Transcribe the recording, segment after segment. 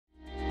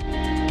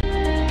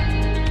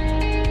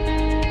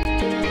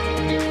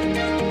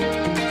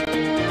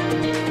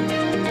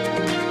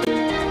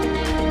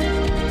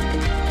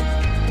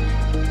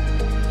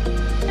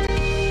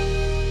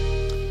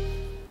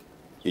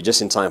You're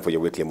just in time for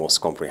your weekly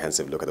most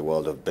comprehensive look at the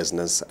world of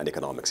business and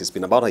economics. It's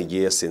been about a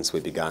year since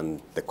we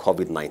began the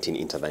COVID-19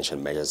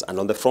 intervention measures, and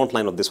on the front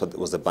line of this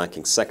was the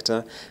banking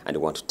sector, and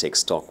we want to take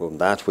stock on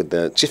that with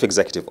the Chief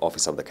Executive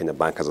Officer of the Kenya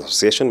Bankers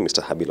Association,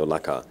 Mr. Habil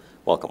Olaka.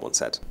 Welcome on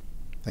set.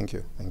 Thank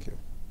you. Thank you.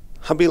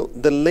 Habil,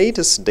 the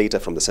latest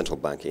data from the central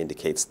bank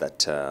indicates that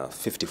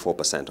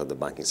 54% of the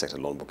banking sector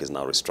loan book is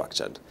now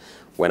restructured.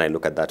 When I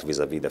look at that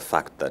vis-a-vis the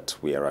fact that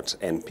we are at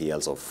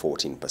NPLs of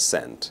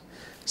 14%,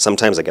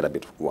 sometimes I get a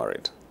bit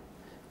worried.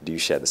 Do you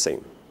share the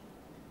same?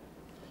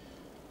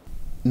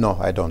 No,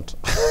 I don't.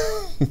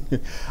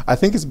 I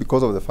think it's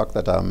because of the fact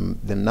that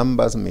the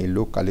numbers may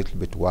look a little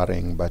bit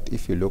worrying, but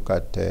if you look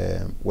at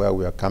where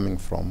we are coming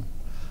from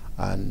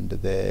and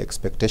the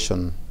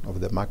expectation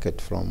of the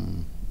market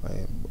from,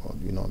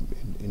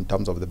 in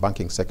terms of the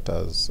banking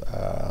sector's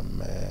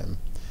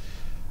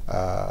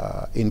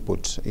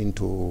input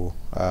into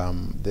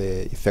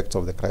the effects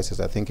of the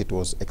crisis, I think it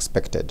was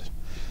expected.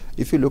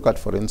 If you look at,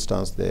 for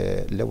instance,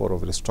 the level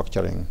of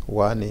restructuring,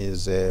 one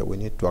is we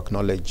need to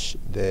acknowledge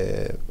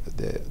the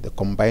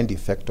combined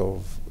effect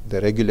of the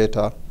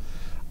regulator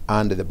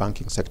and the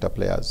banking sector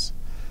players.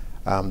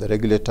 The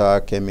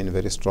regulator came in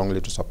very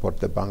strongly to support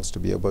the banks to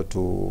be able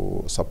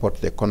to support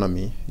the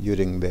economy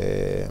during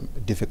the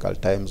difficult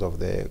times of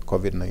the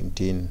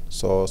COVID-19.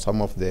 So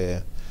some of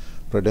the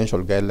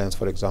prudential guidelines,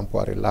 for example,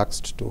 are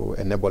relaxed to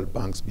enable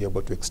banks to be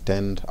able to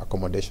extend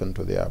accommodation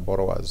to their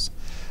borrowers.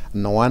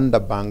 No wonder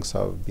banks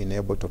have been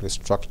able to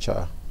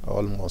restructure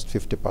almost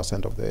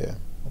 50% of the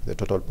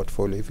total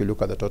portfolio. If you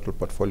look at the total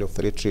portfolio of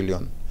 3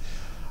 trillion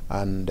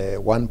and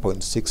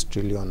 1.6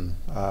 trillion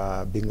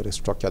being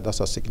restructured, that's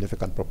a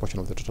significant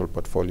proportion of the total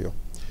portfolio.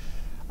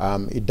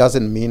 It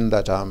doesn't mean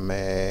that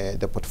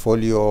the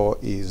portfolio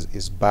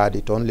is bad.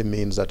 It only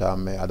means that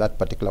at that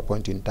particular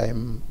point in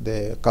time,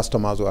 the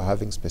customers were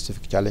having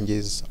specific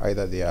challenges,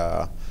 either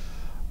their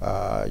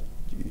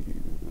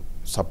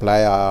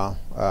supply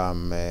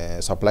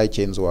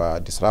chains were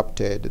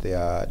disrupted,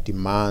 their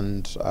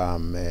demand,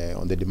 on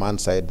the demand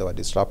side, they were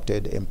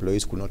disrupted,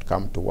 employees could not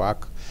come to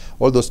work.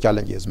 All those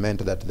challenges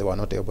meant that they were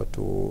not able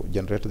to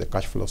generate the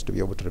cash flows to be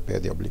able to repay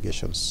the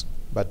obligations.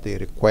 But they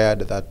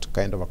required that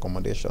kind of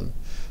accommodation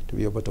to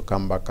be able to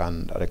come back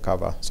and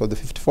recover. So the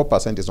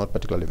 54% is not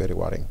particularly very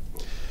worrying.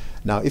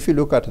 Now, if you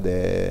look at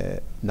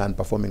the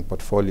non-performing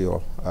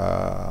portfolio,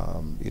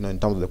 in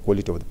terms of the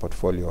quality of the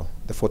portfolio,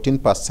 the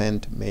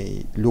 14%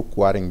 may look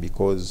worrying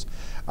because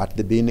at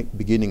the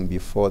beginning,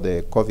 before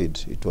the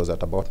COVID, it was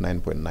at about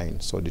 9.9.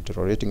 So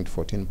deteriorating to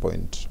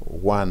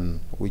 14.1,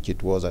 which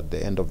it was at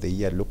the end of the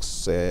year,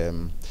 looks a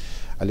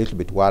little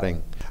bit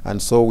worrying.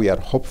 And so we are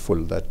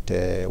hopeful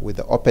that with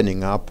the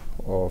opening up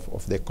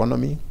of the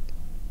economy,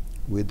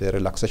 with the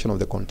relaxation of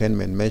the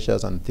containment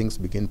measures and things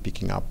begin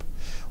picking up,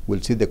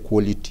 we'll see the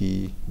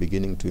quality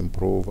beginning to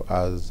improve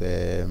as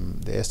the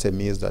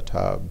SMEs that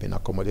have been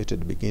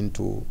accommodated begin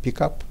to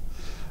pick up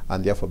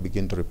and therefore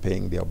begin to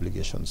repaying their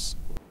obligations.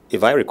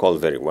 If I recall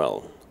very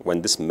well,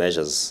 when these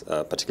measures,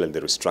 particularly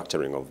the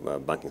restructuring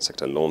of banking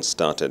sector loans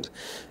started,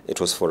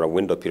 it was for a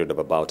window period of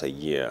about a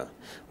year,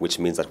 which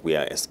means that we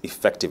are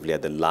effectively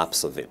at the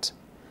lapse of it.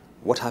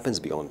 What happens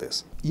beyond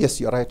this? Yes,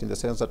 you're right in the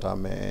sense that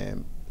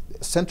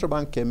central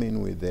bank came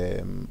in with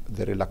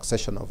the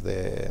relaxation of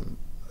the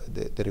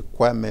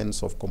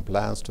requirements of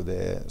compliance to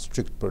the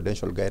strict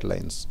prudential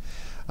guidelines.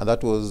 And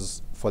that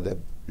was for the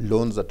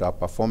loans that are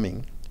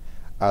performing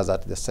as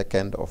at the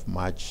 2nd of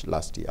March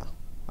last year.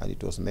 And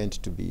it was meant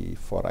to be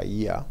for a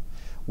year,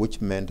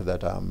 which meant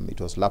that it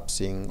was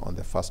lapsing on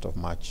the 1st of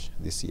March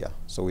this year.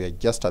 So we are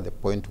just at the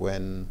point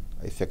when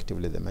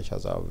effectively the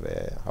measures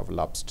have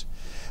lapsed.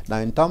 Now,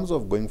 in terms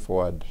of going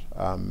forward,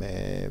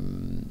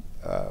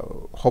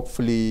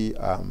 hopefully,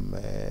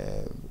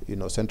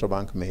 central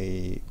bank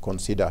may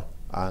consider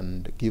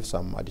and give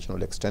some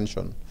additional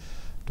extension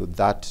to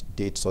that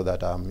date so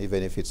that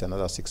even if it's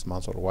another 6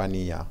 months or 1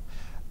 year,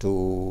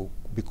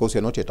 because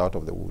you're not yet out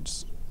of the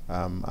woods.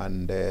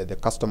 And the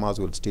customers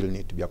will still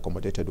need to be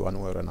accommodated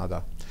one way or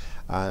another.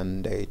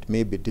 And it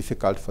may be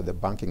difficult for the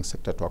banking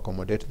sector to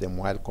accommodate them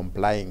while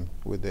complying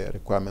with the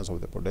requirements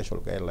of the prudential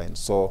guidelines.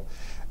 So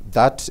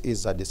that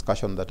is a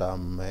discussion that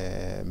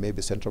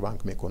maybe central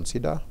bank may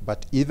consider.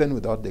 But even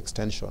without the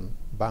extension,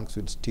 banks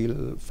will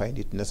still find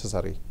it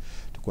necessary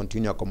to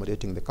continue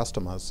accommodating the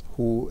customers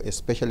who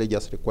especially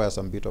just require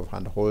some bit of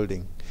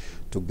hand-holding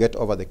to get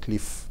over the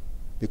cliff,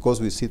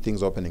 because we see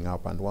things opening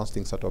up, and once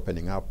things start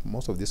opening up,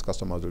 most of these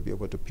customers will be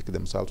able to pick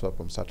themselves up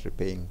and start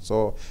repaying.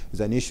 So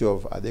it's an issue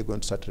of, are they going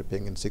to start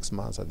repaying in 6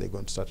 months? Are they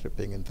going to start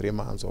repaying in 3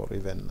 months or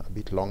even a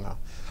bit longer?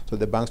 So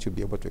the banks should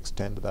be able to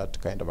extend that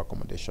kind of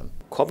accommodation.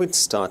 COVID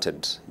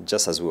started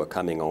just as we were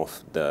coming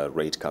off the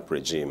rate cap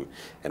regime,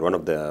 and one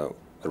of the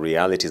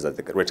realities that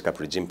the rate cap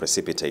regime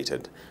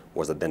precipitated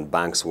was that then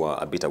banks were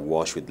a bit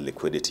awash with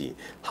liquidity.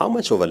 How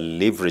much of a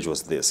leverage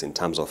was this in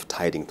terms of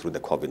tiding through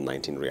the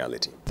COVID-19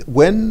 reality?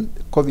 When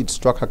COVID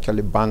struck,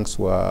 actually banks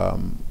were,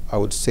 I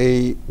would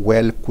say,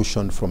 well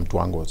cushioned from two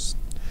angles.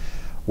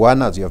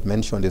 One, as you have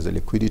mentioned, is the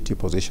liquidity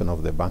position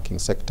of the banking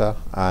sector,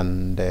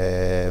 and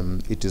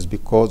it is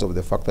because of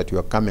the fact that you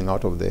are coming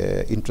out of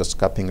the interest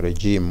capping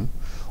regime,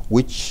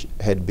 which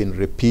had been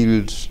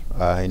repealed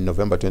in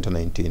November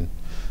 2019.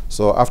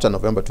 So after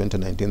November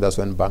 2019, that's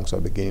when banks were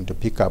beginning to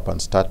pick up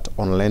and start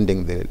on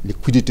lending the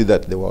liquidity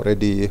that they were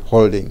already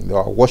holding. They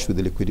were awash with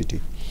the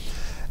liquidity.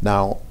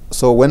 Now,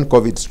 so when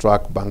COVID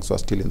struck, banks were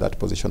still in that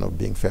position of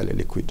being fairly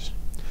liquid.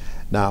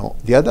 Now,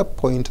 the other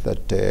point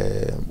that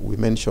we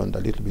mentioned a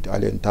little bit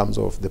earlier in terms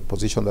of the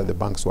position that the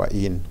banks were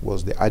in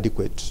was the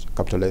adequate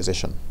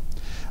capitalization.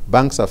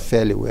 Banks are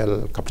fairly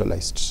well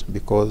capitalized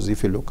because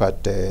if you look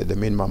at the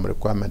minimum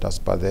requirement as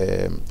per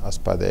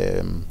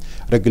the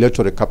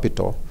regulatory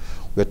capital,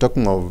 we're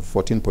talking of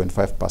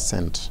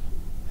 14.5%.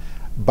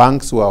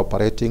 Banks were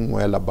operating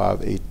well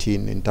above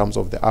 18 in terms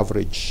of the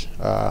average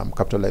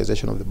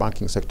capitalization of the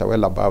banking sector,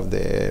 well above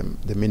the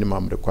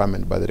minimum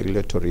requirement by the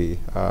regulatory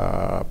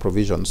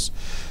provisions.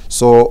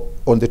 So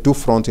on the two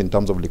fronts, in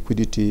terms of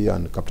liquidity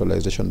and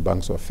capitalization,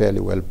 banks were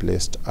fairly well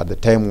placed at the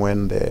time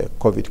when the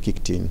COVID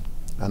kicked in.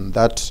 And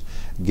that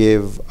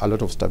gave a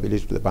lot of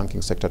stability to the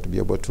banking sector to be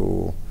able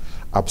to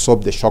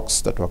absorb the shocks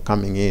that were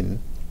coming in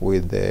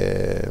with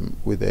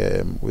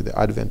the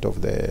advent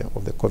of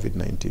the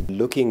COVID-19.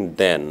 Looking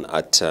then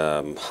at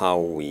how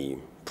we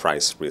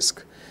price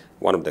risk,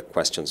 one of the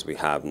questions we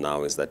have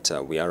now is that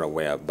we are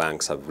aware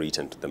banks have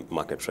written to the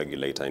market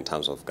regulator in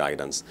terms of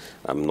guidance.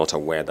 I'm not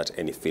aware that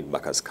any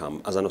feedback has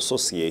come. As an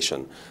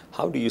association,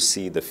 how do you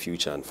see the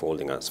future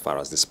unfolding as far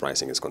as this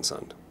pricing is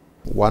concerned?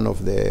 One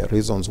of the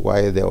reasons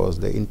why there was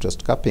the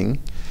interest capping,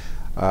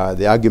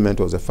 the argument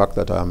was the fact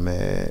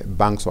that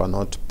banks were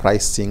not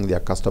pricing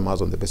their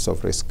customers on the basis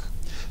of risk.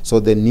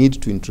 So the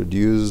need to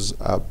introduce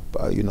a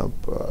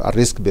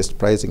risk-based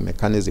pricing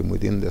mechanism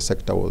within the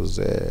sector was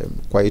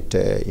quite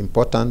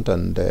important,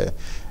 and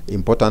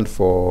important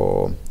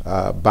for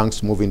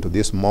banks moving to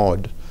this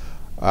mode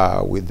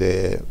with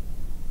the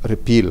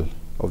repeal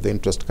of the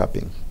interest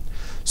capping.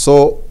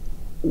 So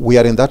we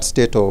are in that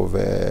state of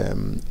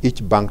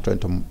each bank trying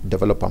to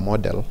develop a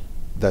model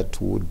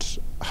that would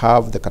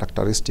have the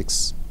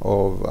characteristics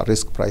of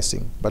risk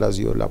pricing. But as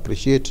you'll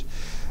appreciate,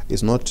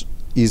 it's not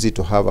easy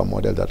to have a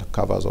model that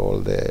covers all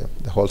the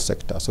whole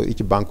sector. So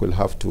each bank will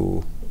have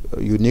to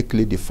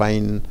uniquely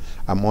define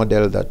a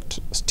model that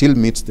still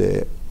meets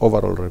the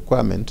overall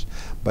requirement,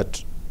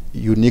 but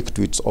unique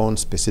to its own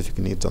specific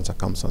needs and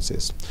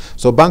circumstances.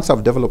 So banks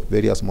have developed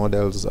various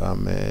models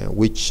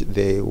which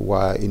they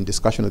were in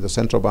discussion with the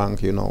central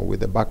bank, with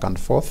the back and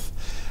forth.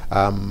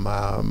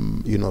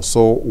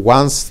 So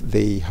once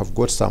they have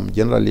got some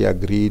generally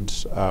agreed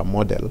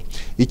model,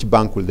 each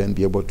bank will then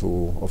be able to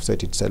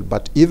offset itself.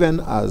 But even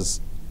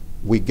as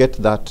we get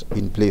that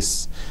in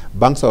place,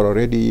 banks are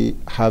already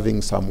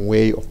having some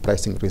way of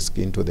pricing risk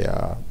into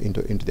their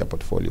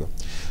portfolio.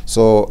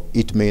 So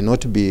it may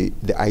not be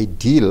the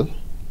ideal,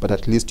 but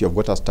at least you've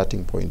got a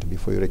starting point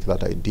before you reach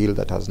that ideal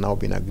that has now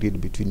been agreed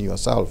between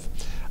yourself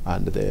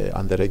and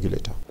the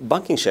regulator.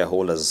 Banking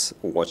shareholders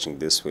watching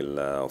this will,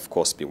 of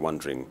course, be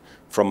wondering,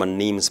 from a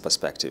NIM's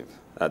perspective,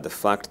 the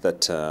fact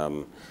that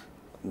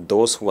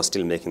those who are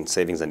still making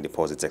savings and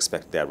deposits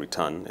expect their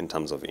return in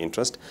terms of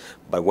interest.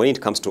 But when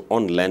it comes to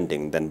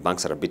on-lending, then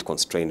banks are a bit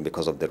constrained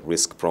because of the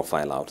risk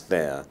profile out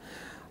there.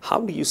 How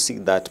do you see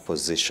that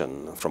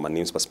position from a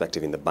NIM's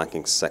perspective in the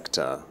banking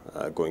sector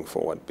going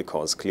forward?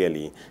 Because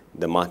clearly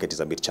the market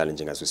is a bit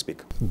challenging as we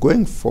speak.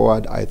 Going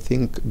forward, I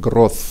think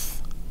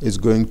growth is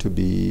going to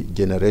be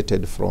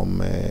generated from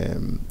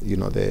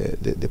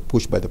the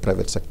push by the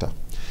private sector.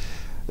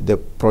 The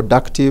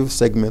productive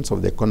segments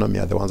of the economy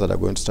are the ones that are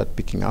going to start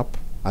picking up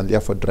and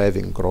therefore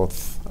driving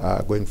growth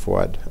going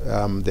forward.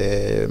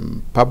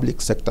 The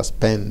public sector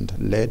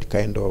spend-led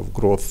kind of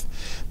growth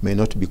may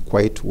not be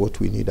quite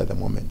what we need at the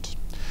moment.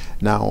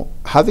 Now,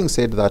 having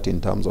said that,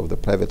 in terms of the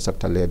private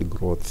sector-led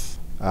growth,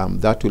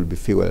 that will be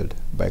fueled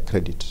by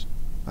credit.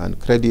 And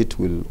credit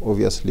will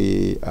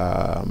obviously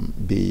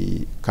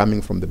be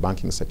coming from the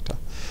banking sector.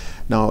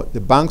 Now, the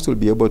banks will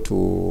be able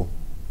to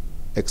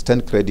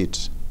extend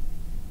credit.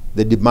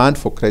 The demand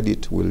for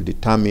credit will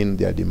determine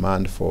their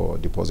demand for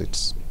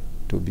deposits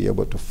to be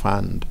able to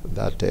fund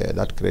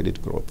that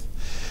credit growth.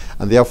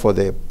 And therefore,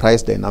 the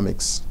price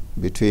dynamics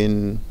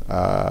between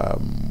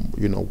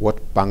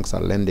what banks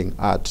are lending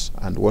at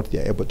and what they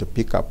are able to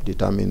pick up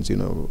determines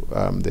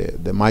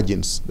the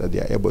margins that they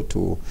are able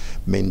to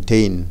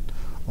maintain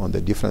on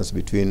the difference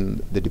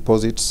between the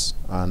deposits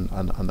and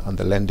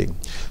the lending.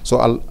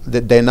 So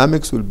the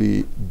dynamics will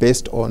be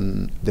based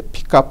on the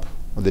pickup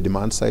on the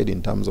demand side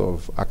in terms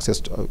of access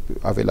to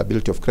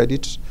availability of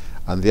credit,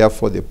 and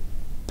therefore the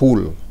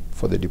pool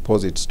for the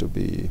deposits to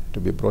be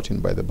brought in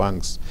by the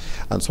banks.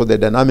 And so the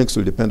dynamics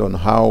will depend on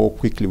how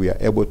quickly we are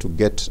able to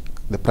get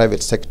the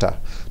private sector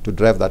to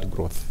drive that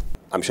growth.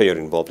 I'm sure you're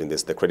involved in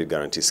this, the credit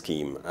guarantee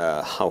scheme.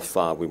 How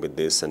far are we with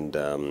this, and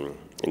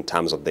in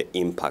terms of the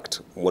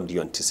impact, what do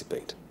you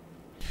anticipate?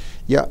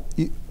 Yeah,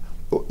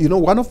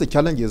 one of the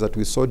challenges that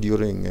we saw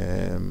during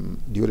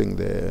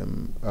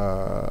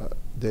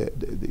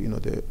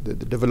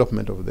the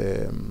development of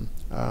the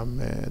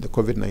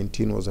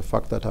COVID-19 was the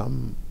fact that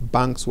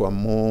banks were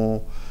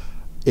more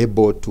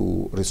able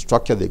to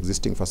restructure the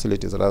existing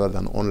facilities rather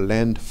than on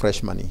lend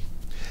fresh money.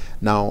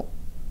 Now,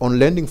 on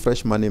lending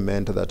fresh money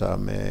meant that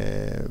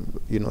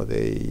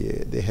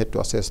they had to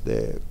assess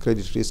the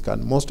credit risk,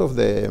 and most of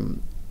the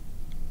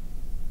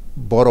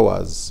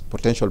borrowers,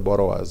 potential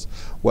borrowers,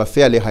 were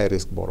fairly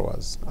high-risk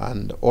borrowers,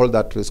 and all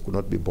that risk could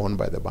not be borne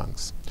by the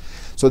banks.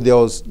 So there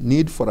was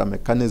need for a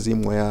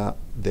mechanism where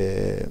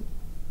the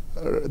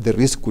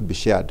risk could be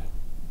shared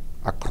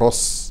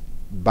across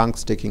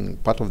banks, taking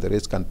part of the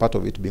risk and part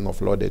of it being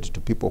offloaded to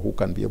people who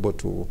can be able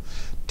to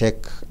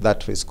take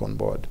that risk on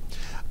board.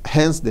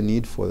 Hence the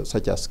need for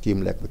such a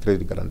scheme like the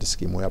credit guarantee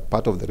scheme, where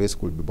part of the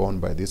risk will be borne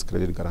by this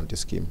credit guarantee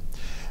scheme.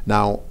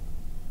 Now,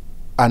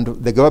 and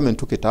the government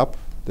took it up.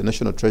 The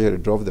National Treasury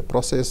drove the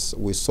process.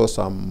 We saw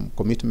some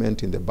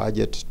commitment in the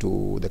budget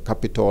to the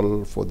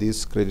capital for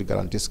this credit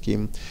guarantee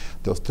scheme.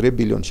 There was 3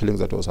 billion shillings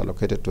that was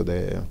allocated to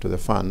the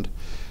fund.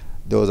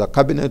 There was a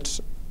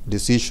cabinet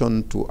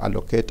decision to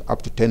allocate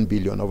up to 10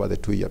 billion over the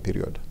 2-year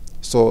period.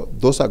 So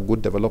those are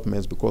good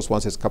developments, because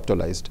once it's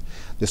capitalized,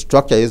 the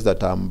structure is that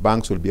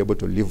banks will be able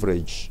to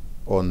leverage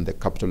on the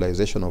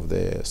capitalization of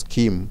the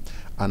scheme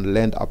and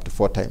lend up to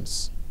 4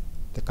 times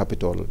the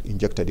capital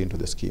injected into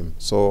the scheme.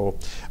 So,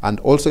 and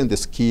also in the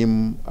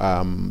scheme,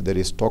 there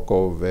is talk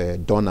of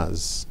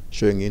donors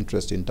showing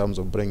interest in terms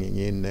of bringing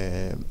in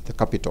the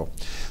capital.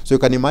 So you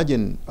can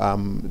imagine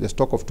the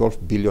stock of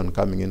 12 billion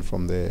coming in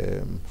from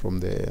the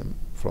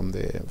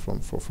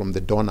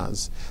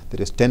donors.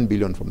 There is 10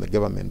 billion from the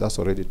government. That's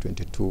already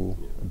 22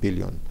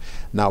 billion.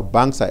 Now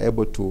banks are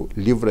able to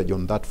leverage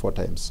on that 4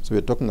 times. So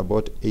we're talking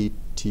about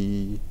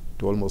 80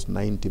 to almost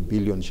 90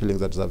 billion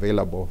shillings that is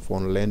available for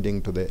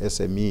lending to the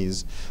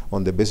SMEs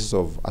on the basis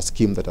of a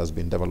scheme that has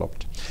been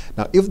developed.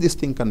 Now, if this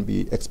thing can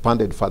be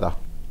expanded further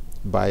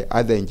by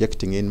either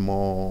injecting in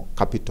more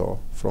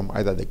capital from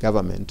either the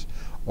government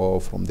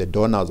or from the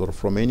donors or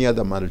from any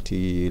other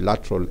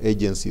multilateral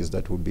agencies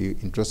that would be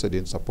interested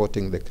in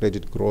supporting the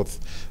credit growth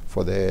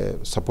for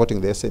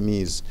supporting the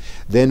SMEs,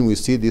 then we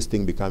see this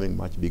thing becoming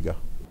much bigger.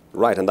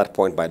 Right, and that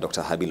point by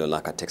Dr. Habil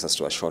Olaka takes us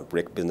to a short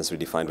break. Business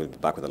Redefined will be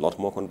back with a lot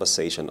more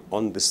conversation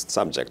on this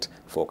subject,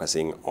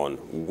 focusing on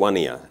 1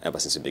 year ever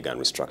since we began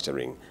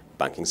restructuring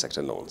banking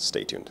sector loans.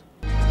 Stay tuned.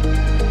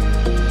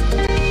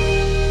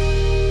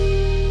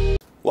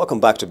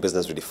 Welcome back to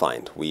Business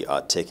Redefined. We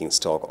are taking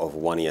stock of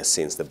 1 year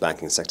since the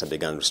banking sector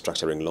began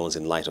restructuring loans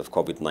in light of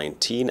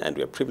COVID-19, and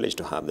we are privileged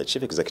to have the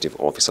Chief Executive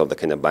Officer of the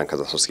Kenya Bankers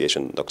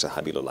Association, Dr.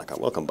 Habil Olaka.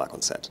 Welcome back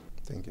on set.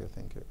 Thank you,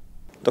 thank you.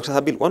 Dr.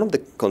 Habil, one of the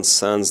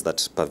concerns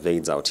that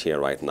pervades out here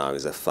right now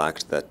is the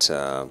fact that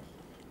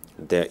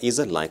there is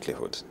a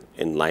likelihood,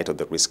 in light of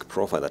the risk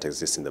profile that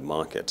exists in the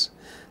market,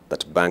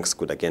 that banks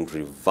could again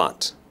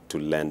revert to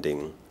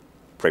lending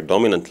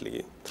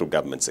predominantly through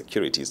government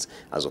securities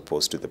as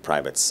opposed to the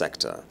private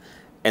sector.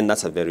 And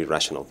that's a very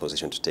rational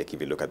position to take if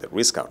you look at the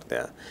risk out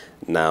there.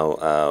 Now,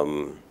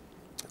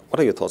 what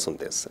are your thoughts on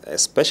this,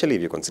 especially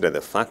if you consider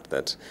the fact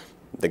that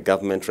the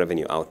government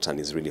revenue outturn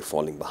is really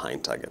falling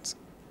behind targets?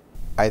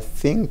 I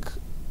think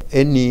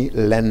any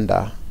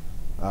lender,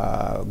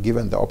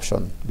 given the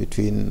option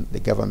between the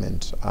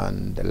government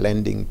and the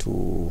lending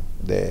to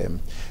the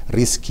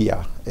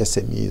riskier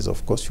SMEs,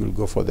 of course you'll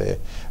go for the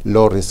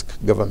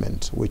low-risk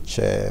government, which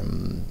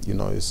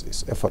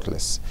is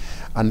effortless.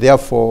 And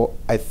therefore,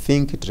 I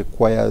think it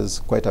requires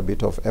quite a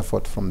bit of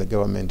effort from the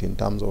government in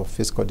terms of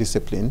fiscal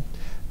discipline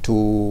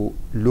to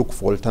look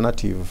for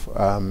alternative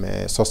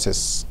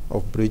sources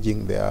of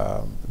bridging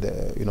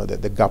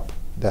the gap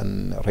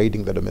than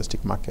raiding the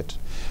domestic market.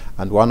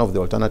 And one of the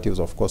alternatives,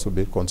 of course, would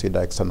be to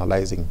consider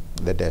externalizing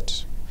the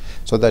debt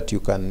so that you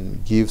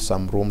can give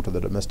some room to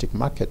the domestic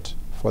market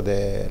for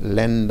the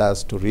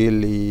lenders to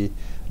really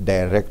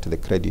direct the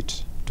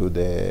credit to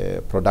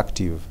the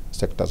productive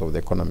sectors of the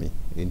economy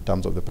in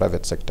terms of the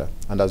private sector.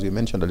 And as we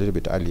mentioned a little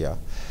bit earlier,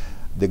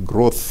 the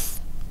growth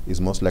is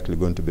most likely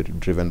going to be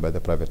driven by the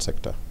private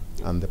sector.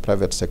 And the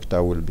private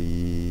sector will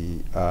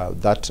be,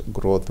 that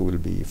growth will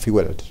be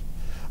fueled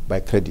by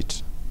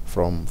credit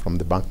from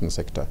the banking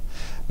sector.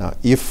 Now,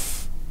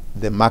 if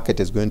the market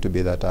is going to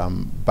be that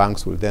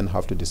banks will then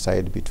have to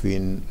decide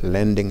between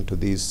lending to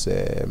this,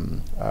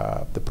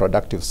 the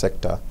productive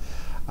sector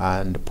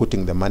and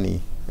putting the money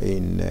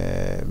in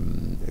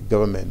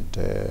government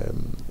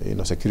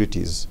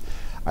securities,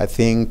 I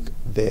think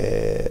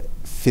the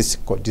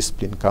fiscal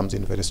discipline comes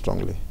in very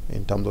strongly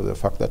in terms of the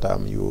fact that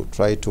you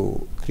try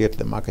to create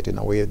the market in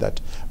a way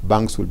that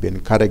banks will be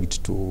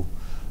encouraged to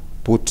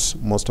put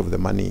most of the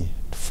money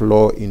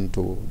flow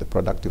into the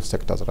productive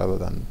sectors rather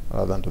than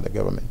to the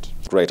government.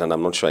 Great, and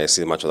I'm not sure I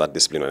see much of that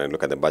discipline when I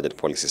look at the budget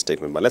policy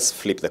statement, but let's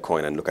flip the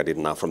coin and look at it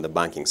now from the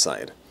banking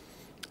side.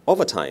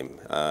 Over time,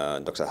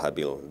 Dr.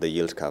 Habil, the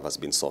yield curve has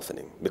been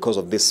softening because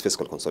of this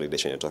fiscal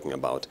consolidation you're talking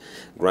about.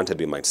 Granted,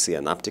 we might see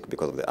an uptick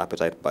because of the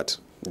appetite, but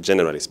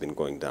generally it's been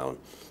going down.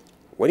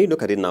 When you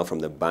look at it now from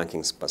the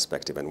banking's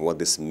perspective and what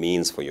this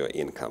means for your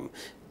income,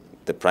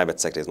 The private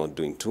sector is not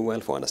doing too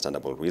well for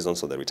understandable reasons,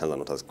 so the returns are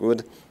not as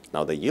good.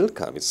 Now the yield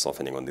curve is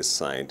softening on this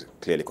side,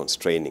 clearly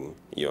constraining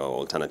your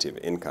alternative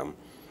income.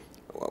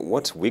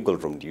 What wiggle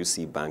room do you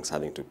see banks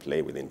having to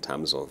play with in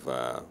terms of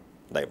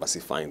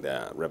diversifying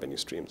their revenue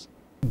streams?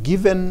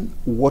 Given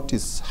what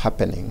is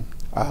happening,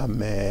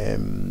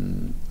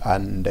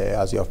 and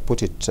as you have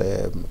put it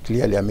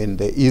clearly, I mean,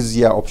 the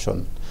easier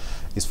option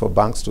is for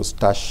banks to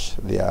stash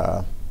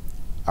their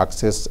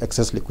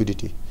excess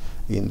liquidity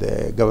in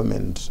the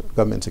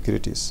government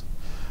securities.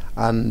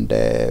 And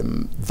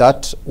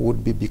that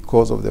would be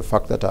because of the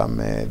fact that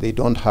they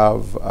don't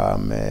have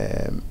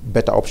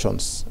better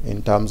options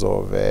in terms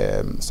of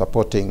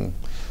supporting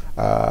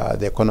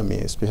the economy,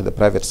 especially the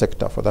private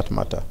sector for that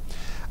matter.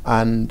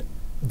 And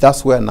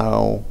that's where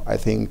now I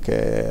think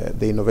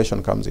the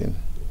innovation comes in,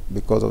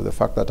 because of the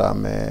fact that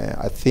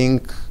I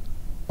think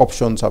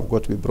options have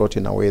got to be brought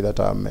in a way that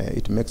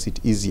it makes it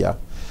easier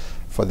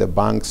for the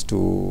banks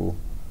to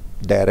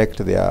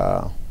direct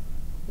their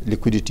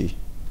liquidity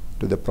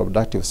to the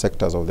productive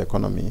sectors of the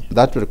economy.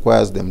 That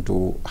requires them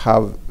to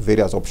have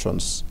various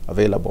options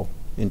available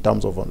in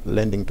terms of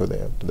lending to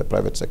the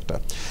private sector.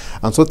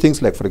 And so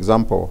things like, for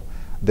example,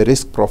 the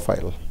risk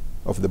profile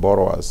of the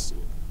borrowers.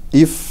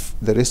 If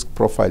the risk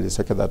profile is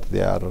such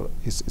that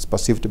is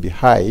perceived to be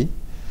high,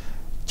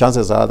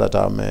 chances are that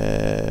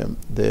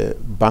the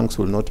banks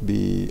will not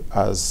be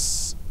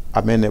as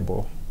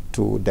amenable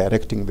to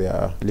directing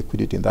their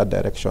liquidity in that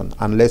direction,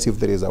 unless if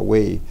there is a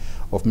way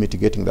of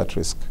mitigating that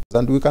risk.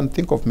 And we can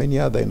think of many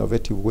other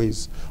innovative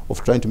ways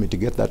of trying to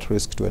mitigate that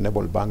risk to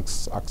enable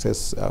banks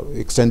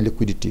extend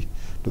liquidity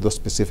to those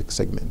specific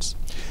segments.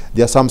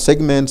 There are some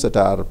segments that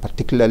are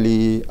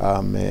particularly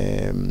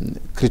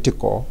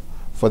critical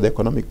for the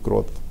economic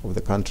growth of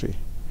the country.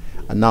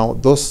 And now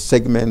those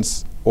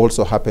segments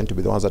also happen to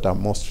be the ones that are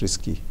most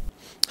risky.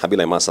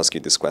 Habil, I must ask you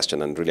this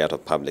question, and really out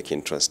of public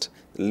interest.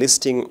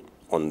 Listing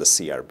on the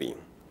CRB,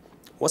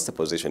 what's the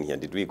position here?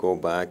 Did we go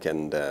back,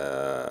 and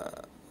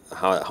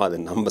how are the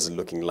numbers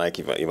looking like,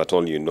 if at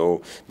all you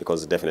know?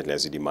 Because definitely,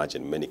 as you'd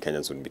imagine, many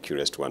Kenyans would be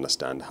curious to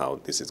understand how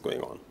this is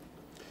going on.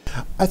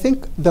 I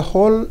think the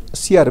whole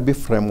CRB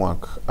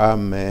framework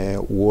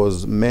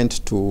was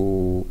meant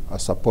to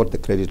support the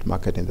credit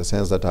market, in the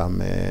sense that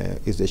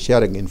is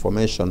sharing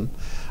information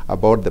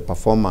about the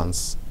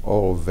performance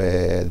of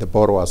the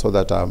borrower, so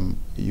that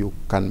you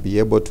can be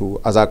able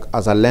to, as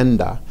a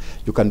lender,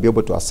 you can be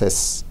able to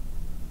assess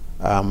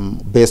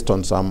based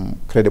on some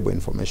credible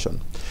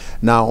information.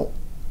 Now,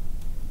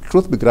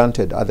 truth be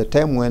granted, at the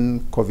time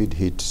when COVID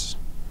hit,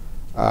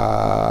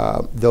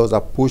 there was a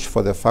push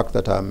for the fact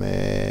that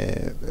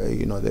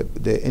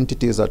the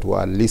entities that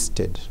were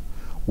listed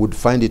would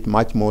find it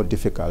much more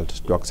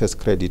difficult to access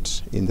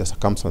credit in the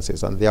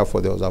circumstances, and therefore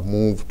there was a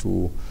move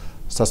to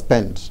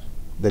suspend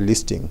the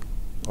listing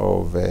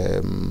of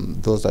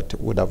those that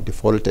would have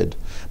defaulted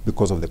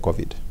because of the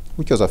COVID,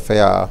 which was a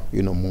fair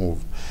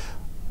move.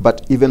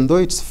 But even though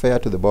it's fair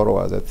to the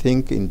borrowers, I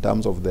think in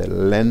terms of the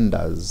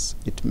lenders,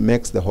 it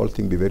makes the whole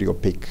thing be very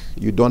opaque.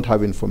 You don't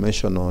have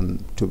information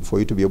for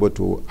you to be able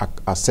to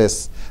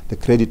assess the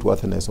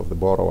creditworthiness of the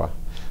borrower,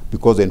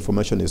 because the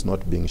information is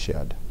not being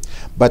shared.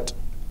 But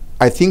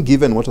I think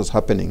given what was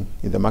happening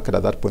in the market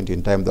at that point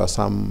in time, there was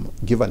some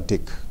give and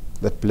take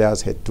that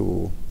players had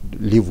to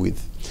live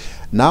with.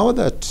 Now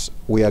that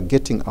we are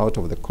getting out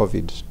of the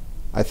COVID,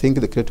 I think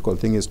the critical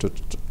thing is to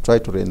try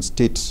to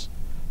reinstate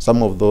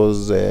some of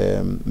those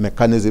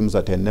mechanisms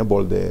that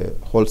enable the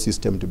whole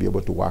system to be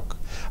able to work.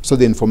 So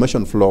the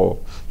information flow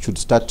should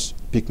start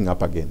picking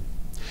up again.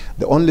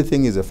 The only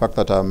thing is the fact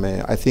that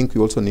I think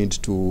we also need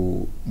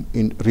to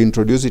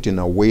reintroduce it in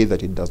a way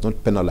that it does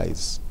not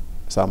penalize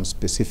some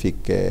specific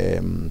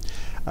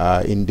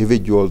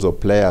individuals or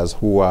players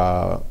who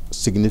are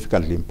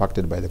significantly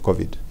impacted by the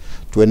COVID,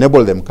 to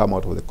enable them come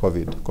out of the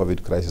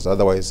COVID crisis.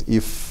 Otherwise,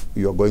 if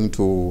you're going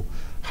to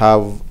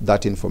have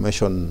that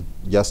information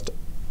just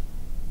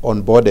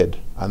onboarded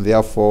and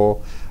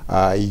therefore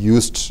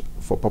used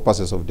for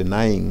purposes of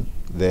denying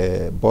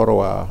the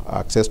borrower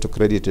access to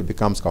credit, it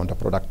becomes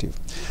counterproductive.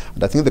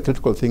 And I think the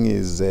critical thing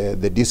is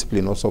the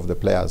discipline also of the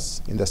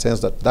players, in the sense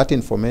that that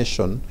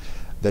information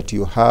that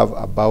you have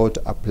about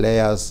a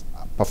player's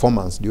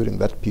performance during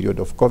that period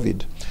of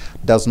COVID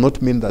does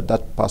not mean that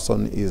that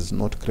person is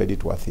not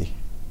creditworthy.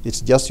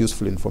 It's just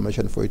useful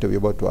information for you to be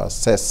able to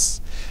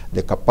assess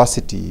the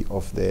capacity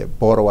of the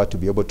borrower to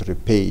be able to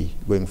repay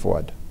going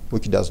forward,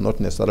 which does not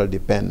necessarily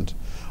depend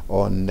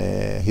on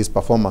his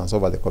performance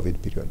over the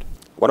COVID period.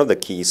 One of the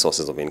key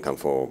sources of income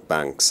for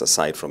banks,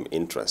 aside from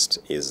interest,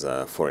 is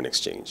foreign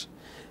exchange.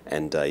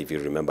 And if you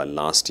remember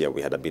last year,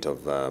 we had a bit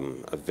of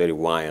a very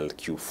wild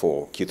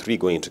Q3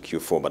 going into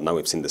Q4, but now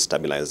we've seen the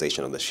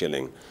stabilization of the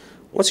shilling.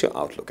 What's your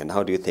outlook, and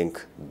how do you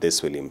think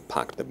this will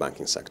impact the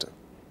banking sector?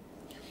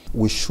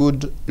 We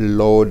should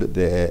laud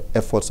the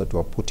efforts that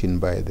were put in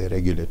by the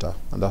regulator,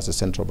 and that's the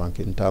central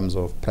bank, in terms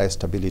of price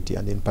stability.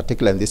 And in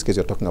particular, in this case,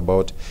 you're talking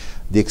about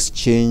the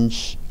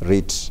exchange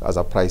rate as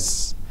a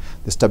price,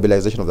 the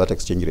stabilization of that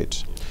exchange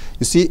rate.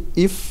 You see,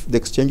 if the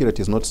exchange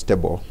rate is not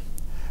stable,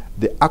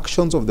 The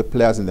actions of the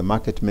players in the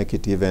market make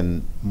it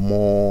even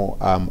more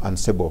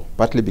unstable,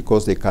 partly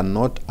because they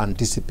cannot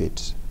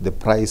anticipate the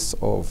price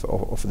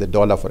of the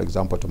dollar, for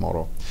example,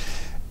 tomorrow.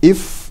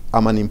 If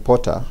I'm an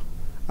importer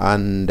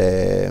and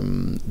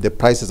the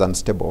price is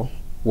unstable,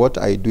 what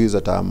I do is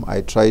that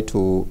I try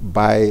to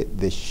buy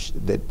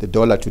the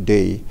dollar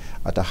today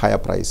at a higher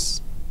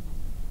price,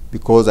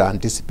 because I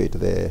anticipate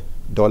the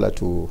dollar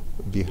to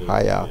be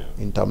higher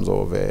in terms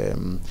of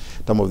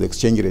the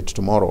exchange rate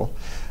tomorrow.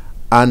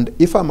 And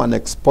if I'm an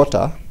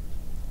exporter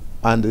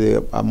and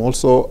I'm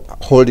also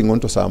holding on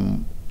to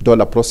some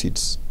dollar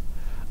proceeds,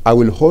 I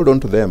will hold on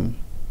to them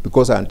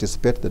because I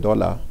anticipate the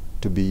dollar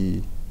to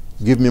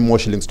give me more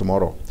shillings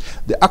tomorrow.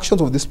 The actions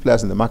of these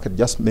players in the market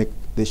just make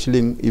the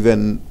shilling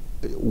even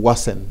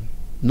worsen,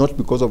 not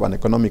because of an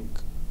economic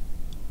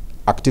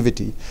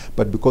activity,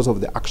 but because of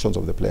the actions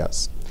of the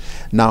players.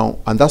 Now,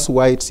 and that's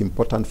why it's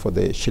important for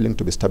the shilling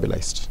to be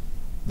stabilized.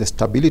 The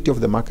stability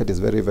of the market is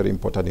very, very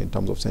important in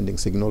terms of sending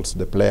signals to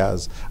the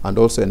players and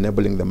also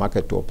enabling the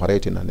market to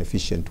operate in an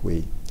efficient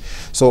way.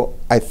 So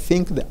I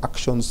think the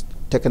actions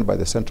taken by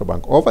the central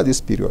bank over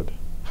this period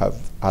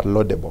are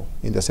laudable,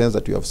 in the sense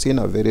that we have seen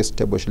a very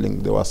stable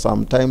shilling. There were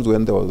some times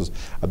when there was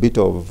a bit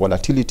of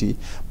volatility,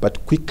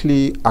 but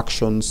quickly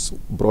actions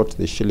brought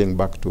the shilling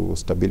back to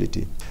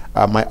stability.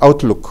 My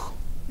outlook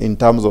in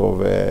terms of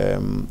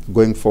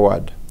going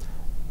forward,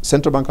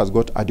 central bank has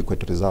got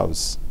adequate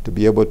reserves to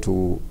be able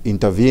to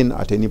intervene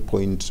at any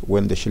point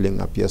when the shilling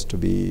appears to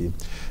be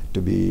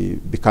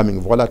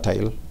becoming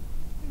volatile,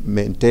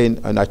 maintain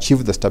and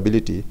achieve the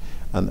stability,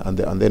 and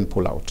then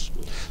pull out.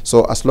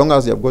 So as long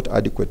as you have got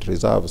adequate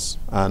reserves,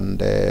 and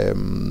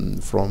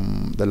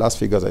from the last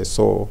figures I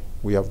saw,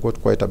 we have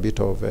got quite a bit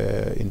of,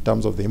 in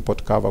terms of the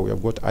import cover, we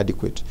have got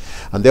adequate.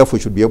 And therefore,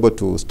 we should be able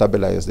to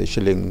stabilize the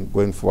shilling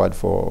going forward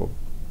for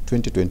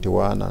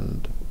 2021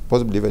 and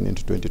possibly even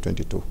into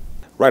 2022.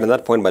 Right, on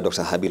that point by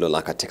Dr. Habil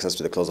Olaka takes us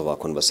to the close of our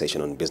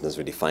conversation on Business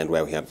Redefined,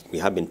 where we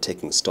have been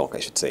taking stock, I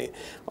should say,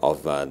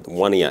 of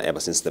 1 year ever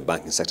since the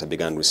banking sector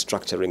began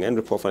restructuring and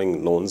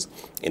reprofiling loans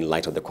in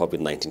light of the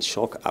COVID-19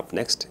 shock. Up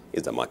next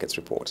is the markets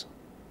report.